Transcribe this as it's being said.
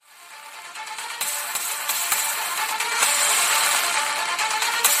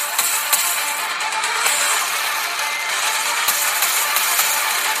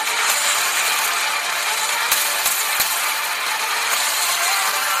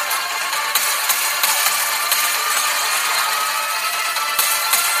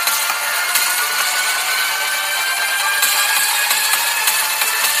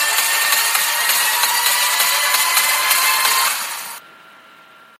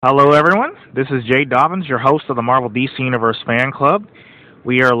Hello, everyone. This is Jay Dobbins, your host of the Marvel DC Universe Fan Club.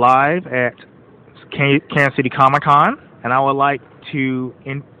 We are live at Kansas City Comic Con, and I would like to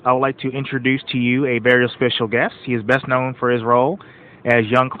introduce to you a very special guest. He is best known for his role as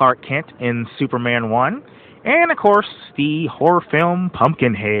young Clark Kent in Superman 1, and of course, the horror film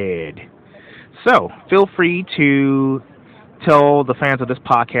Pumpkinhead. So, feel free to tell the fans of this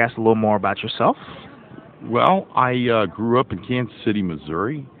podcast a little more about yourself. Well, I grew up in Kansas City,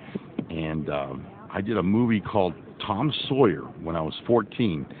 Missouri, and I did a movie called Tom Sawyer when I was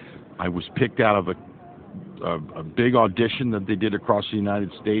 14. I was picked out of a big audition that they did across the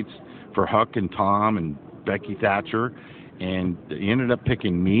United States for Huck and Tom and Becky Thatcher, and they ended up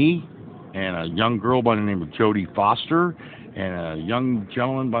picking me and a young girl by the name of Jodie Foster and a young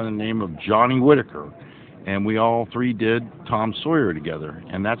gentleman by the name of Johnny Whitaker. And we all three did Tom Sawyer together,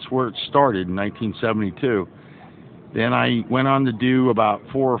 and that's where it started in 1972. Then I went on to do about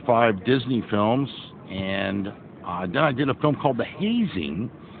 4 or 5 Disney films, and then I did a film called The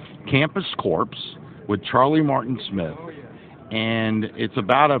Hazing, Campus Corpse, with Charlie Martin Smith. And it's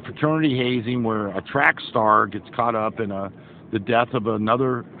about a fraternity hazing where a track star gets caught up in the death of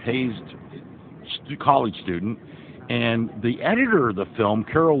another hazed college student. And the editor of the film,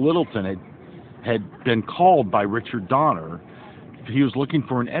 Carol Littleton, had been called by Richard Donner. He was looking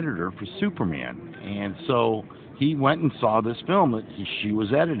for an editor for Superman, and so he went and saw this film that she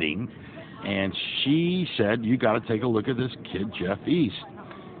was editing, and she said, "You got to take a look at this kid, Jeff East."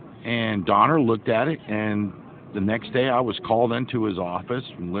 And Donner looked at it, and the next day I was called into his office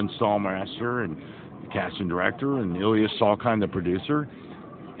from Lynn Stallmaster and the casting director and Ilya Salkind, the producer,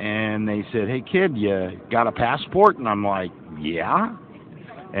 and they said, "Hey kid, you got a passport?" And I'm like, "Yeah."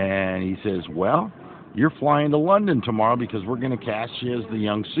 And he says, "Well, you're flying to London tomorrow because we're going to cast you as the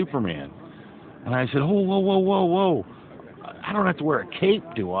young Superman." And I said, "Oh, whoa, whoa, whoa, whoa. I don't have to wear a cape,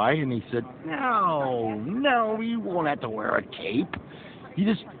 do I?" And he said, No, you won't have to wear a cape.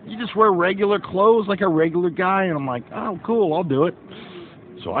 You just wear regular clothes like a regular guy." And I'm like, "Oh, cool, I'll do it."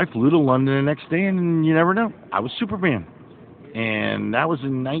 So I flew to London the next day, and you never know, I was Superman. And that was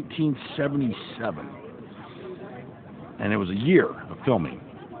in 1977. And it was a year of filming.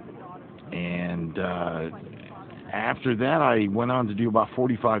 And after that, I went on to do about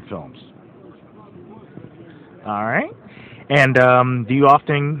 45 films. All right. And do you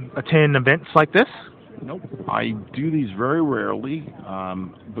often attend events like this? Nope. I do these very rarely,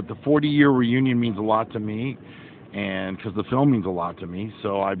 but the 40-year reunion means a lot to me, and because the film means a lot to me,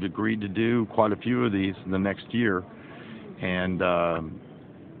 so I've agreed to do quite a few of these in the next year. And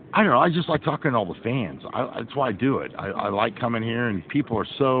I don't know, I just like talking to all the fans. That's why I do it. I like coming here, and people are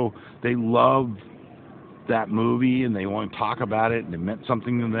they love that movie, and they want to talk about it, and it meant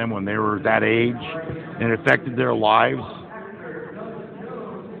something to them when they were that age, and it affected their lives.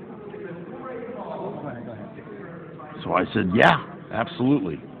 So I said, yeah,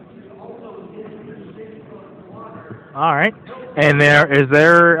 absolutely. All right. And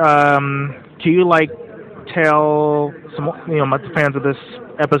can you tell some, the fans of this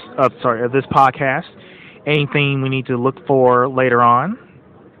of this podcast, anything we need to look for later on,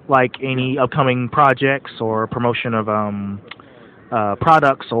 like any upcoming projects or promotion of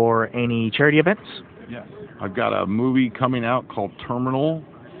products or any charity events? Yeah, I've got a movie coming out called Terminal,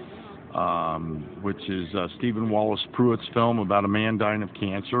 which is Stephen Wallace Pruitt's film about a man dying of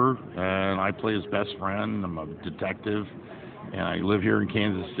cancer, and I play his best friend. I'm a detective, and I live here in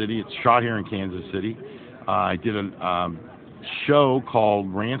Kansas City. It's shot here in Kansas City. I did a show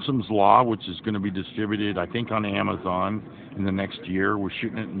called Ransom's Law, which is going to be distributed, I think, on Amazon in the next year. We're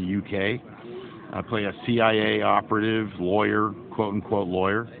shooting it in the UK. I play a CIA operative, lawyer, quote-unquote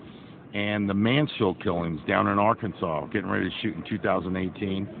lawyer, and the Mansfield killings down in Arkansas, getting ready to shoot in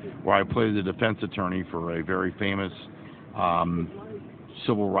 2018, where I play the defense attorney for a very famous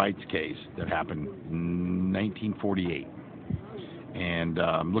civil rights case that happened in 1948. And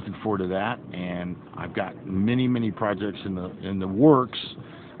I'm looking forward to that. And I've got many, many projects in the works.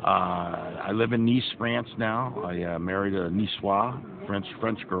 I live in Nice, France now. I married a Niçoise,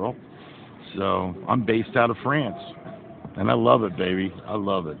 French girl. So I'm based out of France, and I love it, baby. I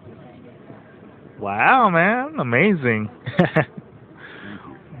love it. Wow, man, amazing.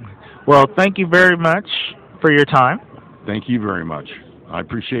 Well, thank you very much for your time. Thank you very much. I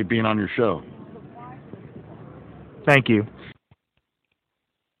appreciate being on your show. Thank you.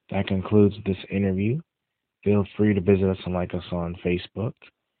 That concludes this interview. Feel free to visit us and like us on Facebook.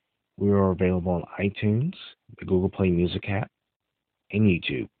 We are available on iTunes, the Google Play Music app, and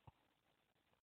YouTube.